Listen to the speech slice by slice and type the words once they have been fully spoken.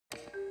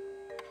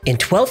In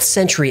 12th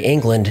century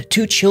England,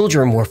 two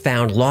children were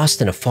found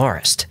lost in a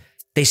forest.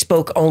 They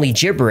spoke only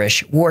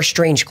gibberish, wore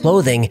strange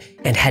clothing,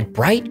 and had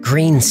bright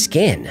green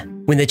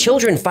skin. When the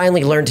children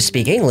finally learned to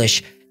speak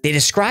English, they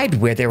described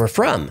where they were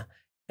from.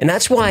 And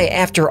that's why,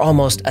 after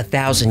almost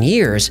 1,000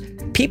 years,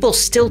 people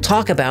still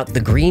talk about the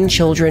Green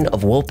Children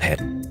of Woolpit.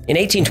 In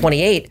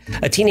 1828,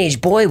 a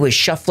teenage boy was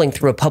shuffling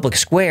through a public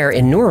square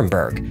in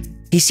Nuremberg.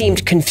 He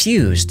seemed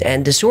confused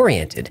and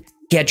disoriented.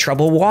 He had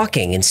trouble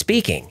walking and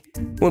speaking.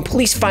 When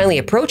police finally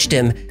approached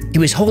him, he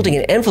was holding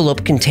an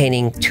envelope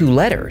containing 2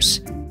 letters.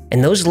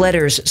 And those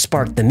letters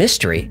sparked the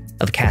mystery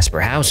of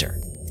Kaspar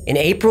Hauser. In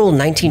April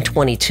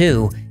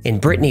 1922, in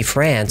Brittany,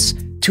 France,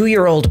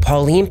 2-year-old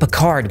Pauline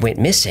Picard went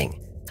missing.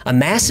 A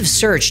massive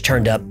search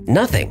turned up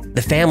nothing.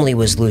 The family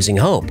was losing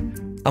hope.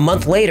 A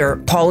month later,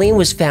 Pauline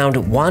was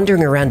found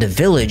wandering around a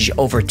village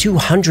over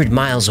 200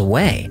 miles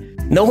away.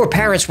 Though her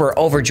parents were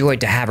overjoyed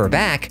to have her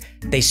back,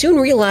 they soon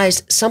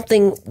realized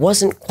something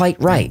wasn't quite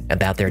right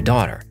about their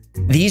daughter.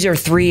 These are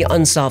 3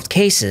 unsolved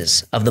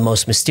cases of the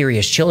most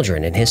mysterious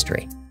children in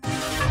history.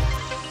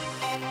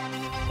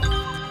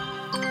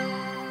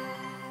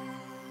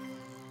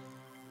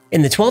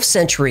 In the 12th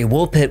century,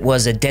 Woolpit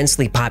was a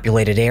densely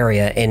populated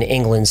area in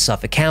England's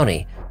Suffolk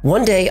County.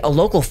 One day, a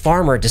local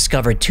farmer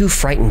discovered 2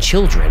 frightened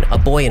children, a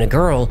boy and a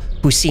girl,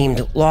 who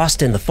seemed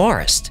lost in the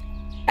forest.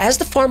 As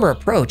the farmer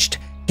approached,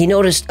 he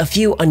noticed a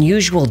few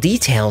unusual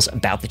details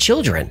about the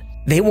children.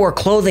 They wore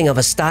clothing of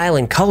a style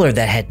and color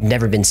that had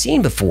never been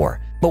seen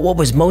before. But what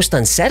was most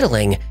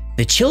unsettling,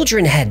 the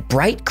children had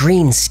bright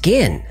green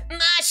skin.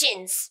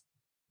 Martians!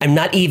 I'm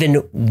not even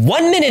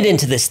 1 minute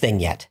into this thing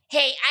yet.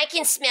 Hey, I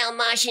can smell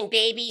Martian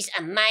babies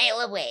a mile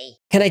away.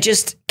 Can I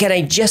just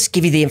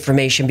give you the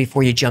information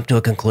before you jump to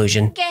a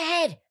conclusion? Go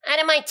ahead. I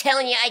don't mind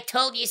telling you I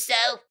told you so.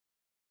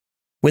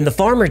 When the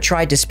farmer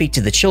tried to speak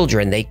to the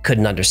children, they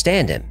couldn't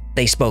understand him.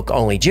 They spoke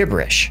only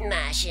gibberish.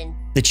 Martian.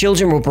 The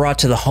children were brought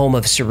to the home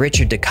of Sir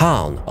Richard de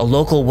Calne, a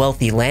local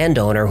wealthy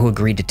landowner who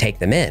agreed to take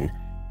them in.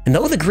 And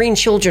though the Green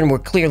Children were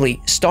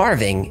clearly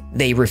starving,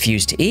 they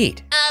refused to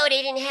eat. Oh,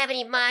 they didn't have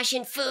any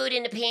Martian food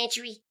in the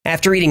pantry?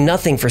 After eating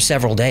nothing for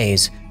several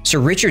days, Sir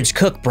Richard's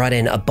cook brought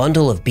in a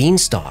bundle of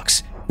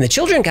beanstalks. And the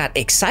children got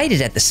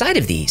excited at the sight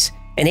of these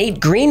and ate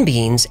green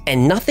beans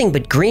and nothing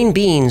but green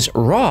beans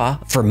raw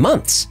for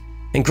months.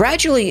 And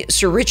gradually,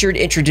 Sir Richard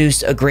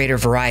introduced a greater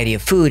variety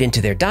of food into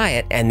their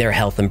diet and their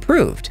health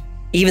improved.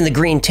 Even the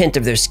green tint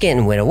of their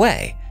skin went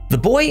away. The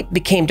boy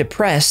became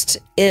depressed,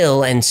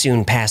 ill, and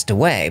soon passed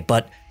away,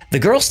 but the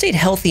girl stayed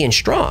healthy and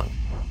strong.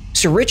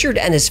 Sir Richard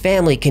and his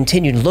family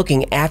continued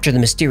looking after the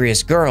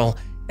mysterious girl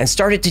and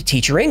started to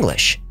teach her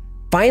English.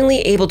 Finally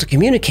able to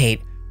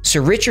communicate,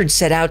 Sir Richard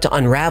set out to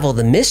unravel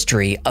the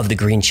mystery of the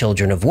Green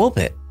Children of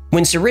Woolpit.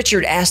 When Sir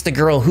Richard asked the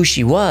girl who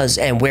she was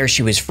and where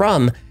she was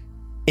from,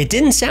 it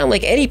didn't sound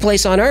like any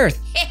place on Earth.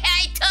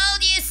 I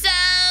told you so!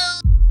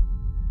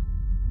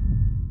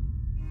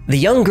 The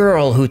young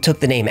girl, who took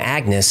the name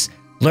Agnes,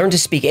 learned to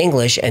speak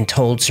English and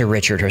told Sir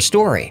Richard her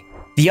story.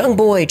 The young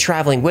boy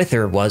traveling with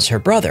her was her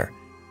brother.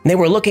 They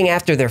were looking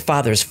after their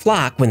father's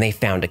flock when they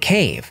found a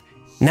cave.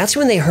 And that's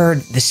when they heard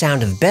the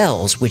sound of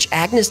bells, which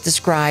Agnes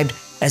described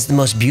as the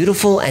most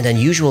beautiful and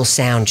unusual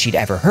sound she'd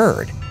ever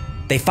heard.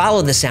 They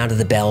followed the sound of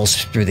the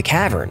bells through the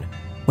cavern.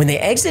 When they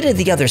exited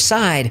the other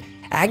side,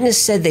 Agnes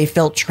said they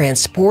felt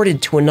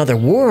transported to another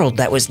world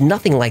that was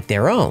nothing like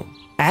their own.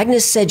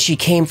 Agnes said she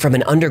came from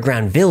an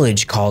underground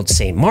village called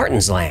St.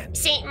 Martin's Land.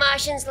 St.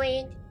 Martin's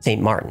Land?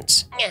 St.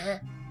 Martin's. Uh-huh.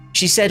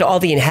 She said all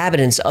the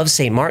inhabitants of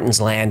St. Martin's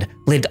Land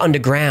lived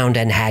underground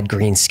and had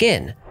green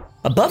skin.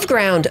 Above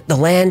ground, the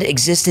land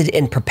existed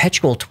in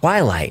perpetual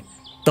twilight.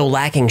 Though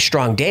lacking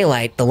strong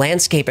daylight, the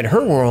landscape in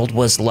her world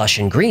was lush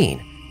and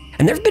green.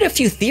 And there have been a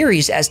few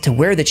theories as to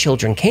where the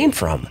children came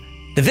from.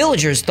 The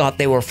villagers thought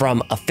they were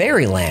from a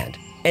fairyland.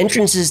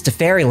 Entrances to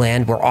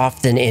fairyland were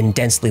often in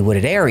densely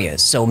wooded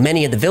areas, so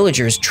many of the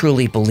villagers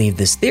truly believed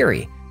this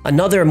theory.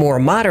 Another, more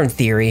modern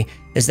theory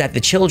is that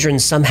the children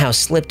somehow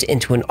slipped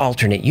into an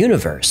alternate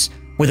universe,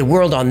 where the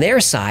world on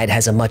their side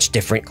has a much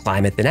different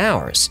climate than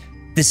ours.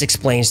 This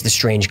explains the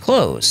strange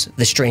clothes,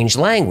 the strange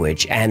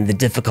language, and the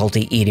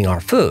difficulty eating our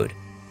food.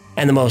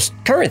 And the most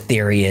current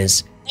theory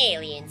is...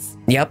 aliens.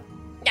 Yep.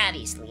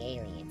 Obviously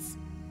aliens.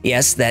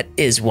 Yes, that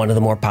is one of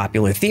the more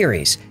popular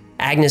theories.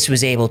 Agnes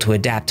was able to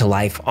adapt to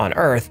life on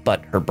Earth,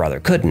 but her brother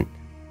couldn't.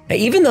 Now,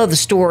 even though the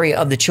story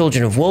of the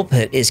Children of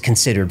Woolpit is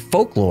considered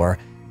folklore,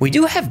 we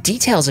do have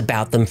details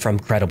about them from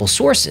credible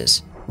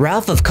sources.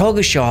 Ralph of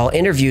Coggeshall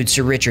interviewed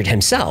Sir Richard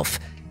himself,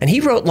 and he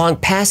wrote long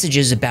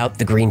passages about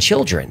the Green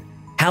Children,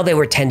 how they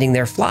were tending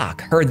their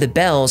flock, heard the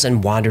bells,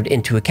 and wandered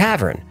into a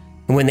cavern.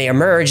 And when they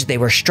emerged, they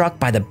were struck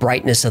by the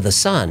brightness of the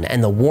sun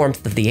and the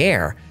warmth of the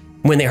air.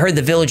 When they heard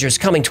the villagers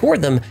coming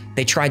toward them,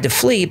 they tried to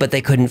flee, but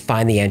they couldn't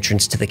find the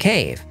entrance to the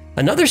cave.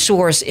 Another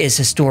source is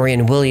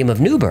historian William of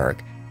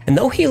Nuremberg, and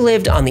though he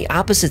lived on the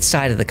opposite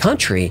side of the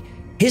country,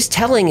 his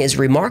telling is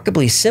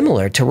remarkably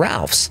similar to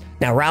Ralph's.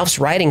 Now, Ralph's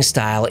writing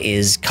style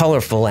is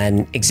colorful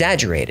and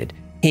exaggerated.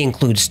 He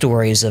includes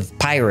stories of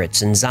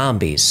pirates and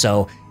zombies,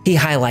 so He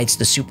highlights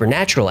the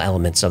supernatural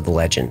elements of the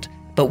legend,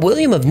 but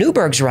William of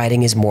Newburgh's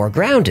writing is more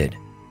grounded.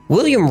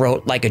 William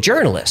wrote like a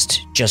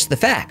journalist, just the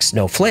facts,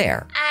 no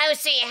flair. Oh,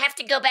 so you have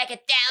to go back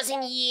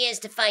 1,000 years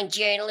to find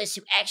journalists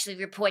who actually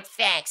report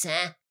facts,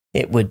 huh?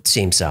 It would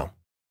seem so.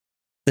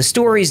 The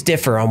stories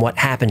differ on what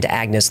happened to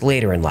Agnes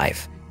later in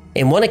life.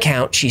 In one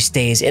account, she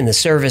stays in the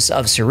service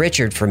of Sir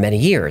Richard for many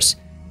years.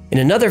 In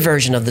another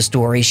version of the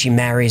story, she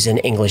marries an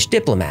English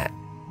diplomat.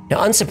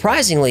 Now,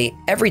 unsurprisingly,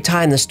 every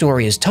time the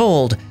story is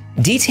told,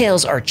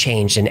 details are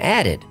changed and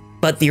added,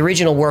 but the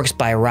original works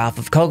by Ralph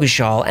of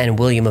Coggeshall and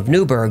William of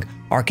Newburgh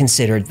are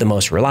considered the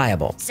most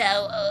reliable. So,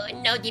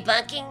 no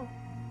debunking?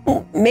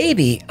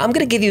 Maybe. I'm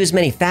going to give you as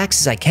many facts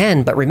as I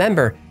can, but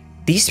remember,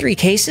 these 3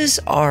 cases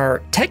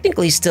are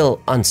technically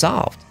still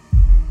unsolved.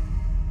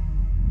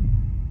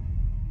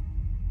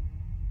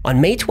 On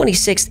May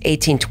 26,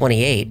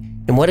 1828,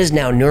 in what is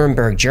now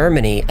Nuremberg,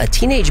 Germany, a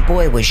teenage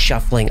boy was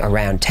shuffling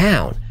around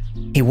town.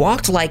 He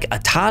walked like a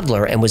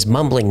toddler and was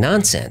mumbling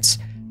nonsense.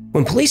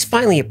 When police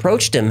finally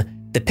approached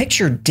him, the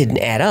picture didn't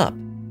add up.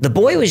 The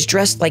boy was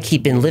dressed like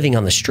he'd been living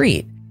on the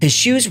street. His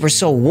shoes were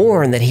so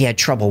worn that he had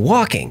trouble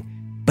walking,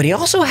 but he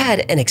also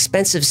had an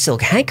expensive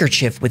silk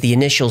handkerchief with the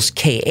initials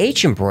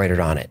KH embroidered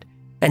on it,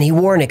 and he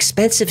wore an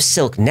expensive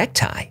silk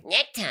necktie.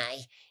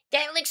 Necktie?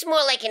 That looks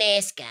more like an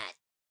ascot.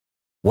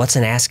 What's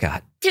an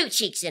ascot? 2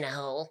 cheeks in a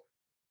hole.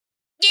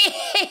 You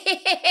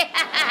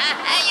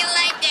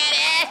like that,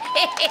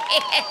 eh?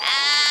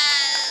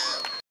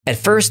 At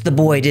first, the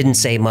boy didn't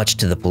say much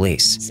to the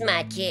police.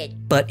 Smart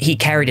kid. But he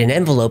carried an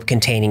envelope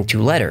containing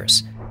 2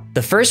 letters.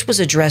 The first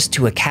was addressed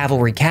to a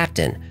cavalry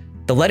captain.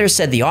 The letter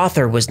said the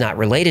author was not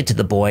related to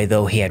the boy,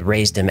 though he had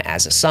raised him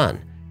as a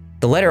son.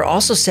 The letter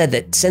also said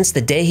that since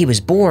the day he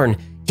was born,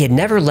 he had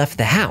never left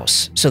the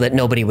house, so that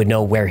nobody would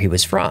know where he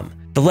was from.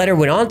 The letter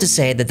went on to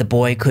say that the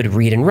boy could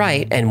read and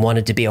write and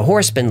wanted to be a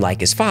horseman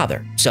like his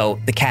father, so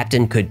the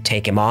captain could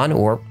take him on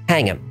or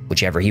hang him,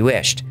 whichever he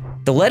wished.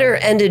 The letter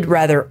ended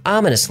rather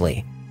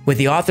ominously, with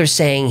the author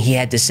saying he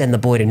had to send the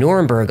boy to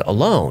Nuremberg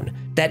alone,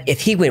 that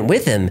if he went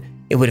with him,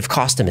 it would have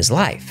cost him his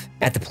life.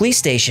 At the police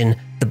station,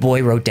 the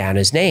boy wrote down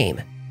his name,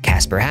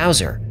 Kaspar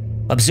Hauser.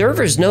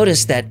 Observers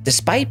noticed that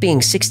despite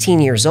being 16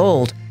 years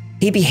old,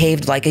 he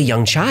behaved like a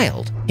young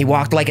child. He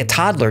walked like a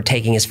toddler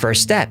taking his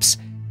first steps,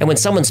 and when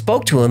someone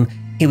spoke to him,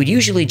 he would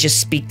usually just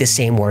speak the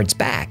same words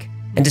back.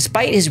 And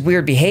despite his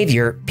weird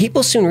behavior,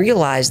 people soon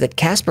realized that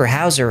Kaspar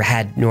Hauser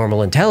had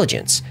normal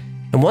intelligence.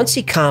 And once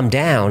he calmed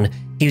down,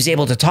 he was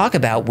able to talk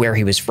about where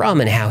he was from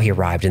and how he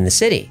arrived in the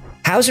city.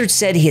 Hauser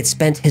said he had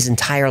spent his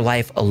entire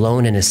life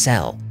alone in a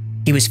cell.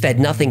 He was fed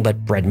nothing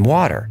but bread and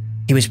water.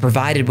 He was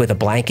provided with a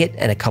blanket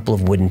and a couple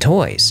of wooden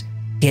toys.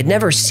 He had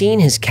never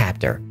seen his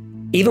captor.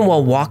 Even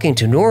while walking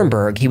to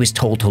Nuremberg, he was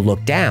told to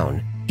look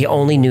down. He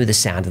only knew the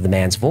sound of the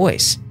man's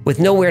voice. With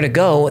nowhere to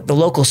go, the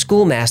local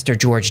schoolmaster,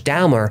 George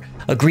Daumer,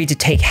 agreed to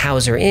take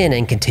Hauser in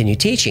and continue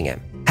teaching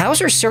him.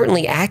 Hauser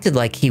certainly acted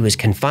like he was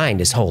confined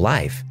his whole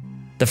life.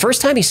 The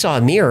first time he saw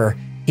a mirror,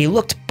 he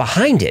looked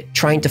behind it,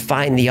 trying to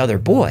find the other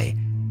boy.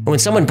 And when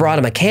someone brought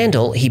him a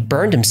candle, he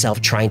burned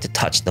himself trying to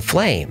touch the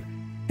flame.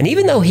 And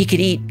even though he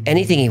could eat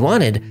anything he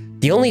wanted,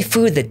 the only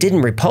food that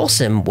didn't repulse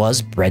him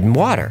was bread and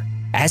water.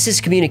 As his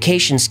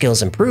communication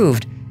skills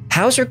improved,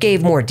 Hauser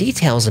gave more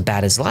details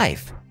about his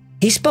life.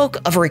 He spoke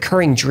of a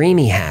recurring dream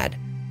he had,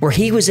 where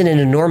he was in an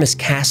enormous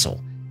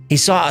castle. He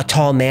saw a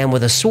tall man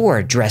with a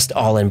sword dressed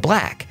all in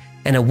black,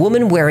 and a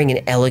woman wearing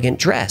an elegant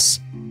dress.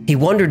 He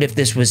wondered if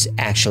this was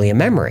actually a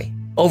memory.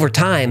 Over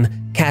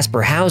time,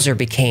 Kaspar Hauser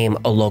became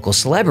a local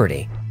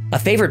celebrity. A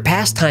favorite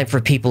pastime for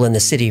people in the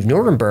city of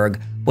Nuremberg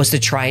was to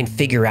try and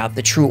figure out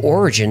the true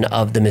origin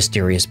of the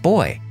mysterious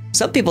boy.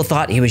 Some people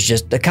thought he was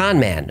just a con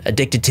man,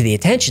 addicted to the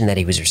attention that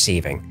he was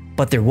receiving.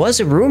 But there was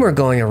a rumor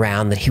going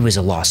around that he was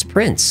a lost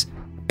prince,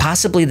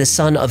 possibly the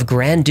son of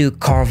Grand Duke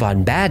Karl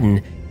von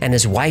Baden and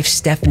his wife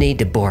Stephanie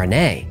de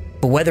Beauharnais.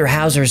 But whether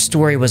Hauser's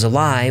story was a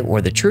lie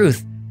or the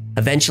truth,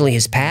 eventually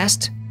his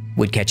past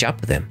would catch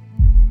up with him.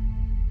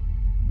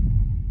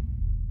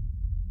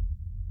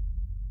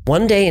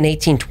 One day in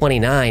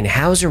 1829,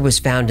 Hauser was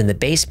found in the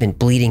basement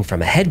bleeding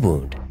from a head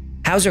wound.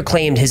 Hauser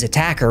claimed his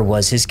attacker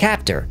was his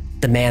captor,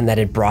 the man that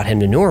had brought him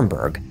to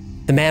Nuremberg.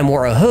 The man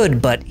wore a hood,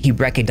 but he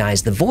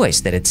recognized the voice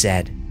that had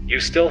said,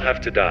 "You still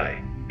have to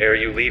die, ere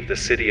you leave the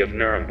city of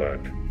Nuremberg."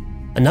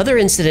 Another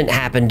incident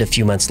happened a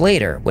few months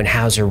later when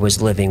Hauser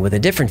was living with a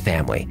different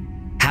family.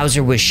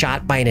 Hauser was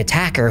shot by an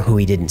attacker who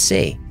he didn't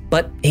see,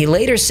 but he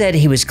later said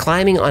he was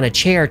climbing on a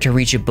chair to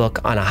reach a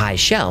book on a high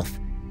shelf.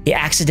 He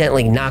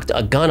accidentally knocked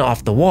a gun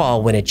off the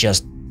wall when it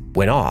just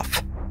went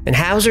off. And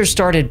Hauser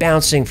started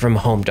bouncing from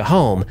home to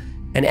home,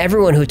 and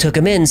everyone who took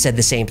him in said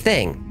the same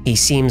thing. He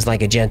seems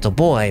like a gentle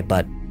boy,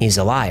 but he's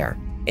a liar.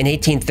 In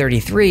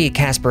 1833,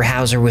 Kaspar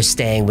Hauser was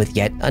staying with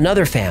yet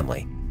another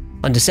family.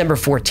 On December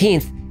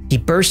 14th, he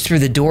burst through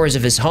the doors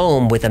of his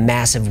home with a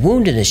massive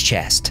wound in his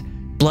chest.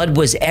 Blood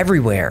was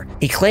everywhere.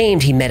 He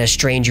claimed he met a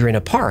stranger in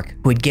a park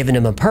who had given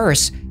him a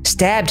purse,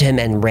 stabbed him,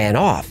 and ran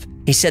off.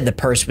 He said the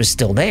purse was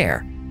still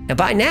there. Now,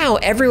 by now,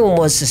 everyone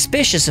was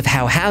suspicious of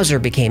how Hauser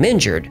became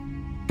injured.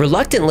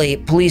 Reluctantly,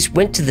 police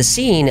went to the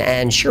scene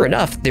and sure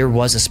enough, there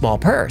was a small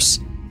purse.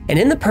 And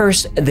in the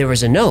purse, there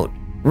was a note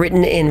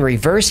written in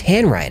reverse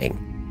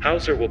handwriting.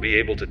 Hauser will be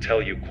able to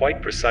tell you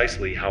quite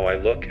precisely how I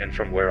look and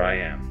from where I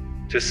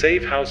am. To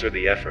save Hauser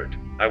the effort,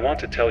 I want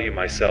to tell you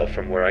myself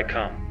from where I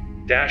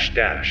come. Dash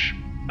dash.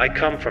 I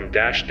come from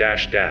dash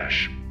dash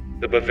dash.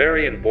 The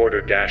Bavarian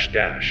border dash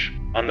dash.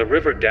 On the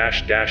river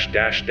dash dash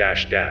dash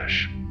dash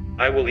dash.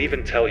 I will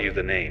even tell you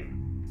the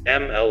name.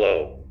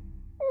 MLO.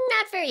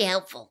 Not very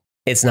helpful.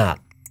 It's not.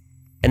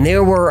 And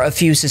there were a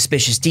few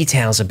suspicious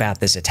details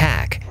about this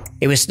attack.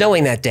 It was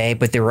snowing that day,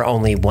 but there were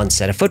only one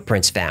set of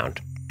footprints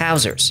found,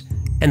 Hauser's.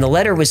 And the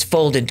letter was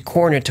folded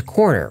corner to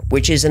corner,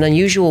 which is an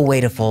unusual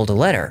way to fold a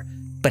letter,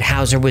 but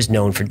Hauser was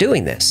known for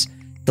doing this.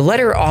 The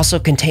letter also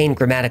contained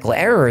grammatical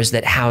errors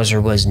that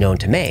Hauser was known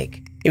to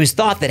make. It was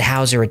thought that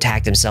Hauser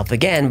attacked himself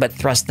again, but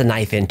thrust the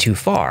knife in too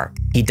far.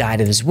 He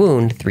died of his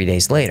wound 3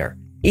 days later.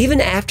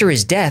 Even after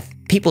his death,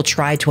 people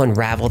tried to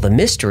unravel the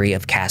mystery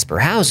of Kaspar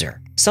Hauser.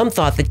 Some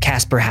thought that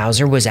Kaspar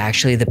Hauser was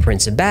actually the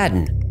Prince of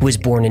Baden, who was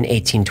born in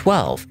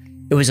 1812.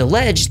 It was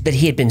alleged that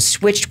he had been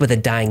switched with a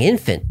dying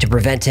infant to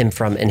prevent him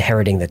from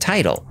inheriting the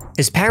title.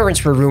 His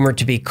parents were rumored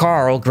to be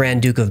Karl,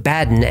 Grand Duke of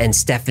Baden, and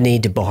Stephanie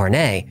de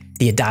Beauharnais,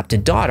 the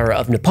adopted daughter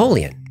of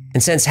Napoleon.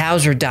 And since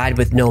Hauser died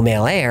with no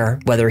male heir,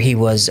 whether he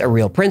was a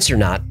real prince or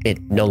not,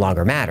 it no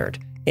longer mattered.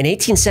 In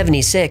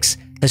 1876,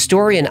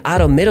 historian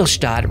Otto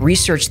Mittelstadt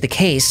researched the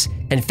case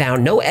and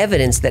found no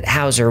evidence that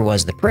Hauser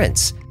was the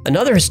prince.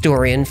 Another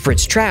historian,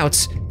 Fritz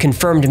Trautz,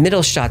 confirmed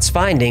Mittelstadt's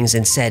findings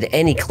and said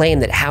any claim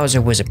that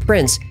Hauser was a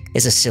prince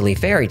is a silly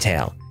fairy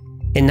tale.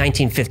 In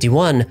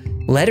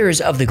 1951, letters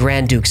of the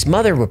Grand Duke's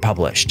mother were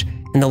published,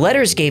 and the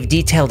letters gave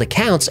detailed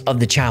accounts of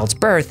the child's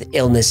birth,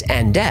 illness,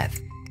 and death.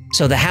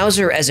 So the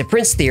Hauser as a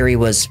prince theory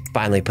was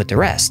finally put to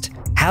rest.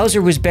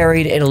 Hauser was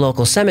buried in a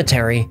local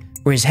cemetery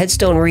where his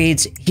headstone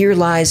reads, "Here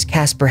lies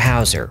Kaspar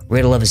Hauser,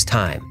 riddle of his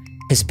time.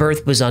 His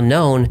birth was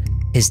unknown,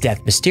 his death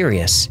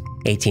mysterious,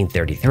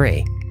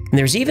 1833. And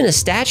there's even a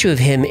statue of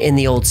him in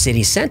the old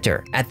city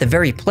center, at the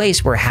very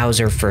place where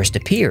Hauser first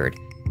appeared.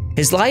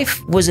 His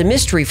life was a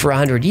mystery for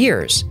 100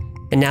 years,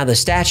 and now the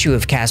statue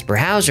of Kaspar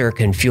Hauser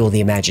can fuel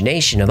the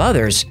imagination of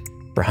others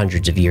for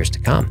hundreds of years to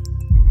come.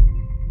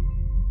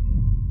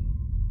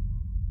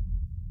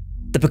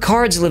 The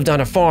Picards lived on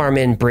a farm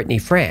in Brittany,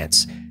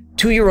 France.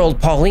 2-year-old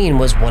Pauline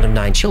was one of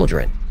 9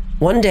 children.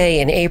 One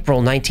day in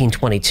April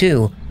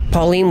 1922,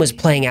 Pauline was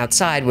playing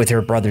outside with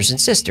her brothers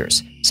and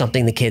sisters,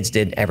 something the kids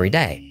did every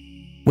day.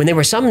 When they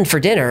were summoned for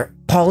dinner,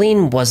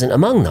 Pauline wasn't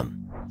among them.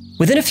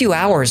 Within a few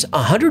hours,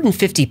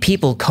 150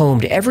 people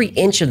combed every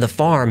inch of the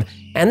farm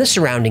and the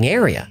surrounding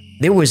area.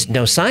 There was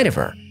no sign of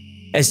her.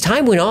 As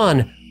time went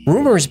on,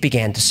 rumors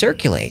began to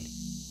circulate.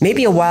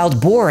 Maybe a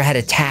wild boar had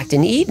attacked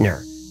and eaten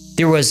her.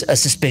 There was a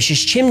suspicious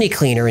chimney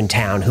cleaner in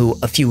town who,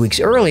 a few weeks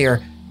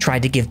earlier,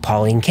 tried to give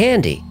Pauline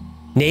candy.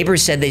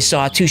 Neighbors said they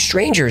saw 2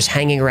 strangers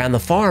hanging around the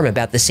farm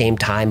about the same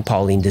time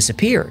Pauline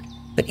disappeared.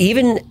 But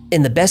even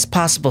in the best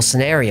possible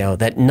scenario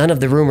that none of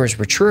the rumors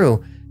were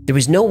true, there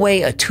was no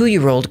way a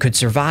 2-year-old could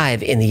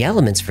survive in the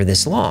elements for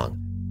this long.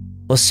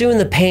 Well, soon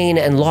the pain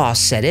and loss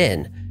set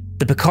in.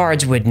 The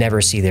Picards would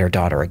never see their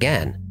daughter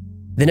again.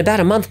 Then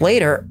about a month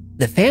later,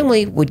 the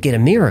family would get a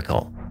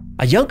miracle.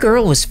 A young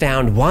girl was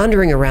found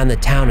wandering around the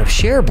town of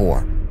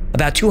Cherbourg,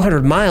 about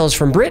 200 miles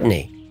from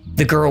Brittany.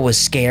 The girl was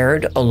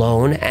scared,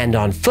 alone, and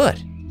on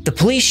foot. The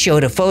police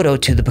showed a photo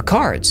to the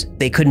Picards.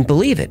 They couldn't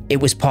believe it.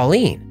 It was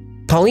Pauline.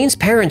 Pauline's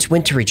parents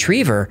went to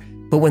retrieve her,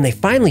 but when they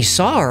finally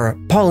saw her,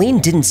 Pauline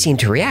didn't seem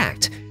to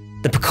react.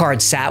 The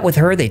Picards sat with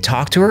her, they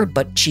talked to her,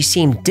 but she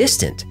seemed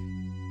distant.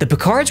 The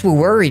Picards were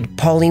worried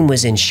Pauline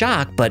was in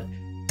shock, but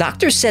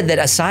doctors said that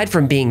aside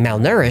from being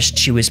malnourished,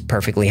 she was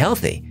perfectly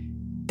healthy.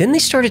 Then they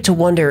started to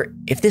wonder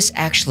if this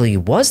actually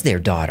was their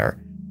daughter.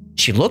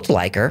 She looked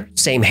like her,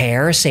 same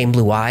hair, same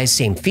blue eyes,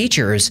 same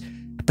features,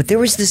 but there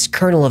was this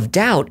kernel of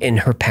doubt in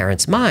her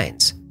parents'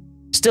 minds.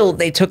 Still,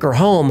 they took her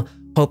home,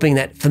 hoping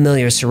that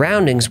familiar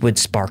surroundings would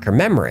spark her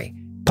memory.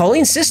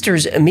 Pauline's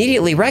sisters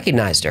immediately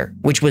recognized her,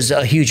 which was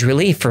a huge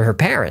relief for her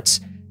parents.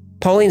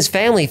 Pauline's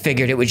family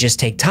figured it would just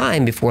take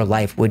time before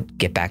life would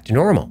get back to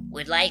normal.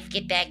 Would life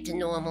get back to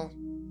normal?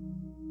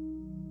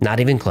 Not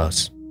even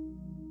close.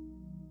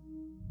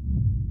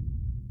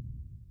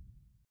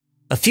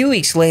 A few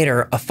weeks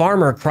later, a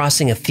farmer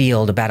crossing a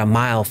field about a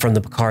mile from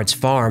the Picard's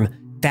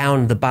farm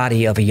found the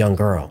body of a young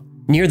girl.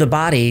 Near the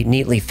body,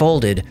 neatly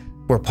folded,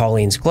 were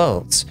Pauline's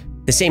clothes,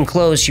 the same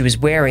clothes she was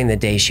wearing the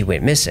day she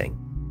went missing.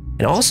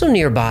 And also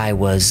nearby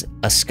was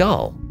a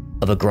skull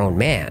of a grown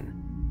man.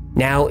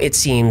 Now it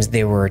seems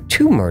there were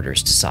 2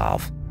 murders to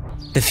solve.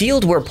 The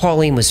field where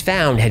Pauline was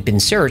found had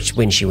been searched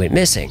when she went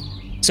missing,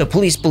 so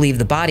police believe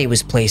the body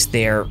was placed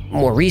there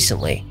more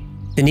recently.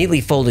 The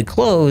neatly folded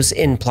clothes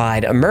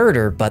implied a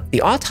murder, but the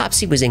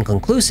autopsy was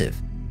inconclusive.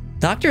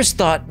 Doctors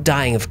thought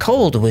dying of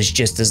cold was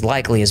just as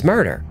likely as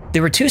murder.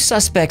 There were 2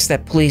 suspects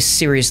that police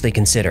seriously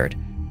considered.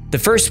 The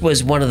first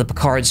was one of the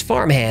Picard's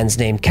farmhands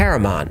named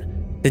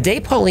Karaman. The day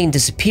Pauline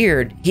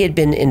disappeared, he had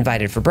been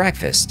invited for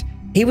breakfast.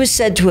 He was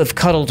said to have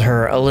cuddled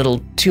her a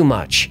little too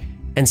much,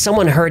 and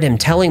someone heard him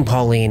telling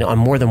Pauline on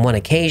more than one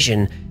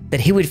occasion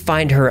that he would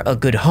find her a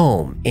good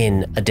home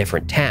in a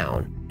different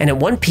town. And at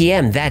 1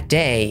 p.m. that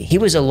day, he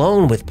was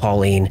alone with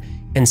Pauline,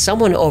 and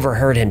someone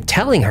overheard him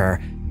telling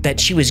her that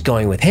she was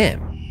going with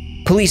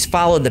him. Police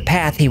followed the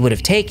path he would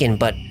have taken,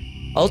 but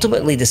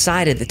ultimately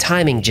decided the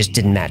timing just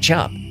didn't match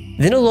up.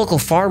 Then a local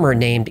farmer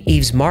named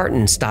Yves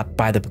Martin stopped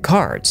by the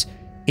Picards.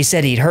 He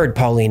said he'd heard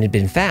Pauline had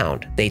been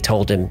found. They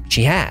told him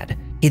she had.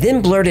 He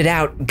then blurted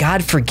out,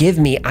 "God forgive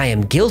me, I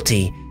am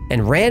guilty,"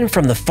 and ran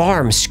from the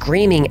farm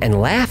screaming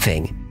and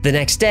laughing. The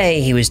next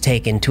day, he was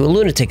taken to a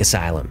lunatic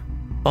asylum.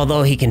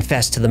 Although he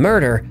confessed to the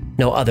murder,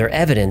 no other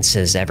evidence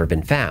has ever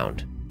been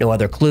found. No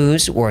other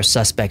clues or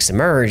suspects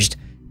emerged,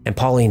 and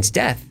Pauline's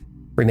death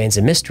remains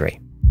a mystery.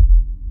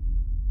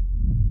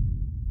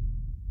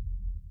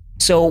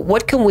 So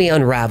what can we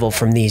unravel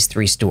from these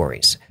three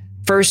stories?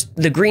 First,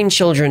 the Green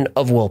Children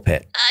of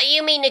Woolpit.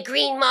 You mean the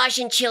green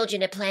Martian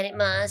children of planet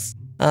Mars?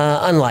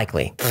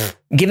 Unlikely.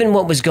 Given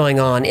what was going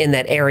on in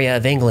that area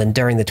of England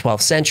during the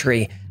 12th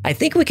century, I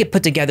think we could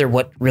put together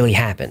what really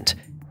happened.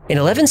 In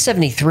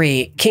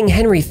 1173, King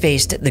Henry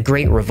faced the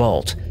Great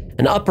Revolt,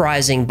 an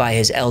uprising by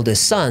his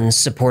eldest sons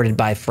supported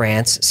by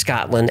France,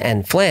 Scotland,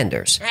 and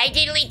Flanders. Hi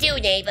diddly do,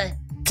 neighbor.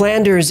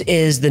 Flanders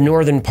is the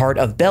northern part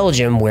of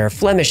Belgium where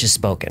Flemish is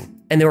spoken,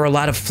 and there were a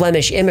lot of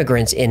Flemish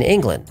immigrants in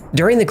England.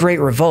 During the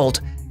Great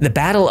Revolt, the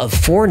Battle of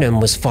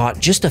Fornham was fought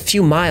just a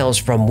few miles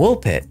from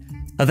Woolpit.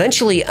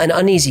 Eventually, an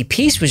uneasy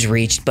peace was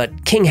reached,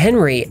 but King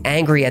Henry,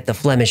 angry at the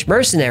Flemish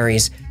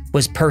mercenaries,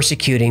 was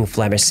persecuting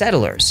Flemish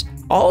settlers.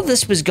 All of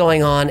this was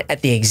going on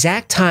at the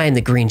exact time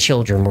the Green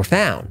Children were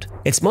found.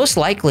 It's most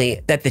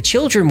likely that the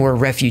children were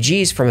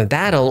refugees from a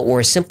battle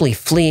or simply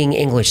fleeing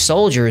English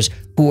soldiers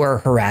who were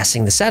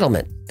harassing the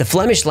settlement. The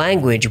Flemish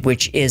language,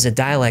 which is a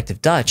dialect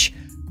of Dutch,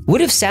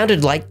 would have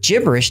sounded like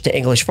gibberish to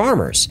English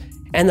farmers,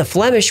 and the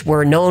Flemish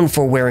were known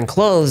for wearing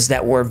clothes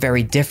that were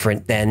very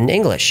different than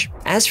English.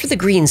 As for the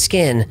green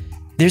skin,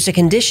 there's a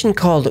condition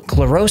called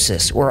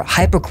chlorosis or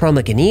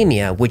hypochromic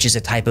anemia, which is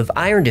a type of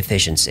iron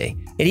deficiency.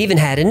 It even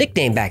had a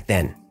nickname back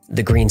then,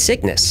 the green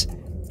sickness.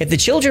 If the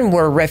children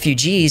were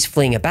refugees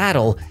fleeing a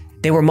battle,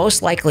 they were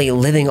most likely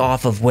living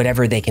off of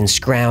whatever they can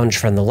scrounge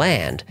from the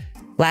land.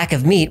 Lack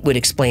of meat would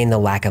explain the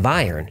lack of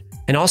iron,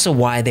 and also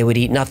why they would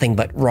eat nothing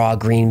but raw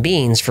green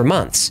beans for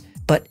months.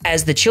 But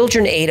as the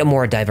children ate a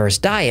more diverse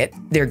diet,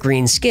 their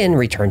green skin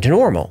returned to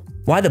normal.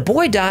 Why the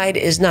boy died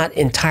is not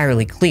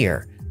entirely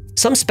clear.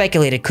 Some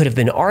speculate it could have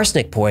been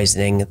arsenic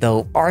poisoning,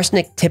 though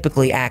arsenic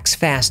typically acts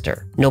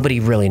faster. Nobody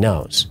really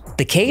knows.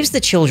 The caves the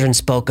children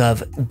spoke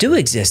of do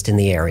exist in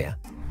the area.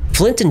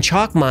 Flint and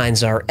chalk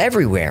mines are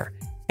everywhere,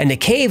 and a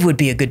cave would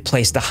be a good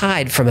place to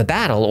hide from a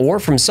battle or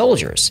from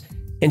soldiers.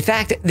 In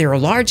fact, there are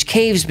large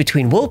caves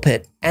between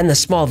Woolpit and the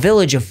small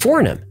village of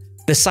Fornham,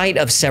 the site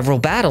of several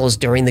battles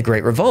during the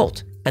Great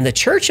Revolt. And the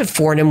church of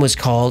Fornham was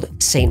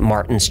called St.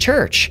 Martin's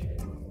Church.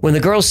 When the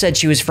girl said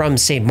she was from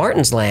St.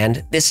 Martin's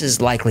Land, this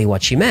is likely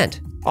what she meant.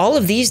 All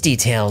of these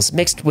details,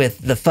 mixed with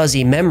the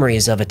fuzzy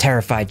memories of a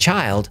terrified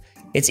child,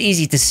 it's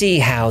easy to see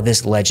how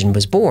this legend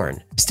was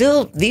born.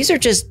 Still, these are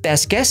just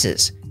best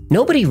guesses.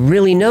 Nobody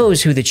really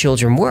knows who the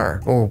children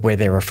were or where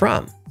they were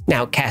from.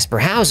 Now, Kaspar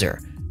Hauser.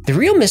 The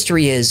real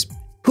mystery is,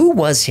 who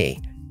was he?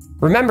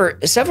 Remember,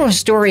 several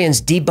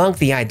historians debunked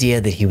the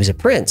idea that he was a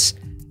prince.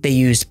 They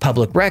used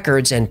public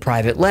records and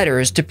private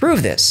letters to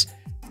prove this.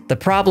 The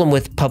problem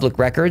with public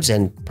records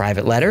and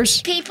private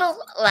letters? People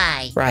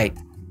lie. Right,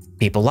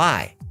 people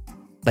lie.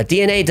 But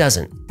DNA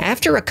doesn't.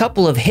 After a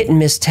couple of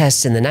hit-and-miss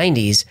tests in the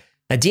 90s,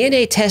 a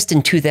DNA test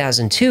in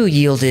 2002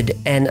 yielded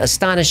an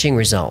astonishing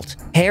result.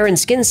 Hair and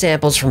skin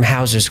samples from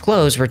Hauser's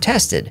clothes were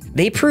tested.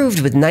 They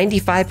proved with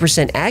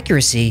 95%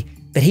 accuracy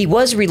that he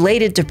was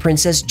related to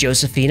Princess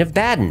Josephine of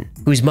Baden,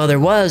 whose mother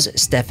was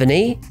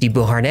Stephanie de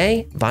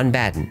Beauharnais von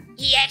Baden.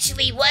 He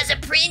actually was a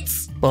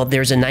prince? Well,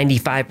 there's a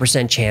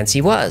 95% chance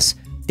he was.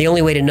 The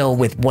only way to know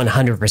with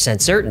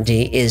 100%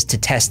 certainty is to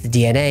test the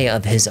DNA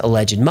of his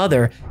alleged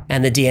mother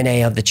and the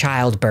DNA of the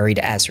child buried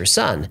as her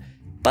son.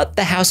 But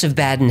the House of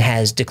Baden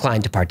has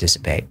declined to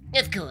participate.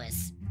 Of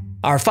course.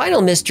 Our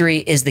final mystery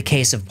is the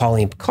case of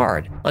Pauline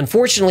Picard.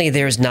 Unfortunately,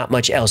 there's not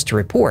much else to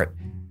report.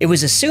 It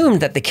was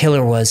assumed that the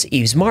killer was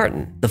Yves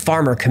Martin, the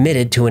farmer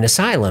committed to an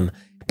asylum,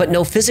 but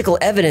no physical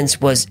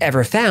evidence was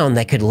ever found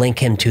that could link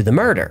him to the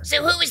murder.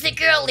 So who was the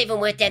girl living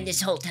with them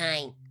this whole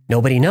time?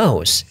 Nobody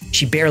knows.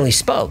 She barely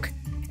spoke.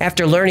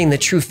 After learning the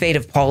true fate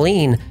of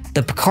Pauline,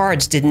 the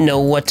Picards didn't know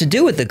what to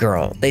do with the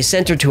girl. They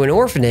sent her to an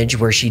orphanage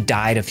where she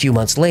died a few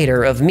months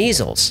later of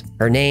measles.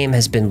 Her name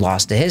has been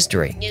lost to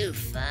history.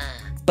 Oof.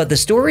 But the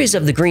stories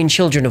of the Green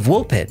Children of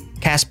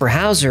Woolpit, Kaspar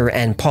Hauser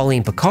and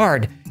Pauline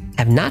Picard,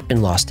 have not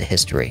been lost to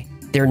history.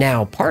 They're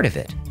now part of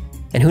it.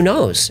 And who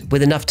knows,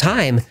 with enough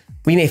time,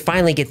 we may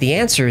finally get the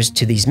answers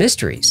to these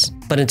mysteries.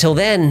 But until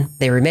then,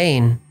 they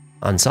remain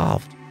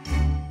unsolved.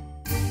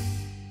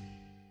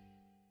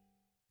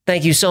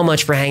 Thank you so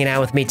much for hanging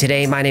out with me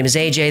today. My name is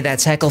AJ,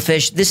 that's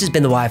Hecklefish. This has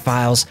been the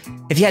Y-Files.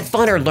 If you had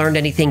fun or learned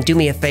anything, do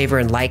me a favor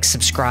and like,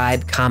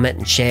 subscribe, comment,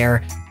 and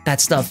share.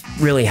 That stuff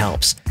really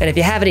helps. And if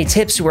you have any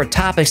tips or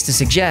topics to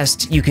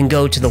suggest, you can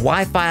go to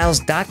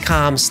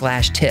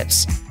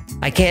thewhyfiles.com/tips.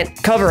 I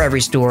can't cover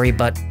every story,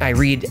 but I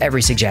read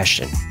every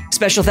suggestion.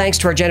 Special thanks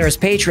to our generous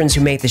patrons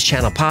who make this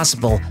channel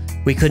possible.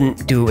 We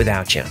couldn't do it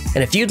without you.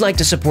 And if you'd like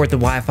to support the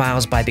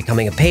Y-Files by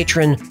becoming a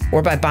patron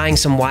or by buying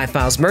some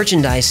Y-Files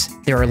merchandise,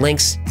 there are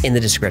links in the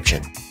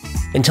description.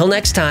 Until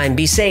next time,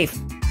 be safe,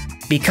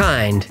 be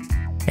kind,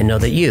 and know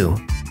that you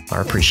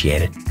are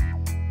appreciated.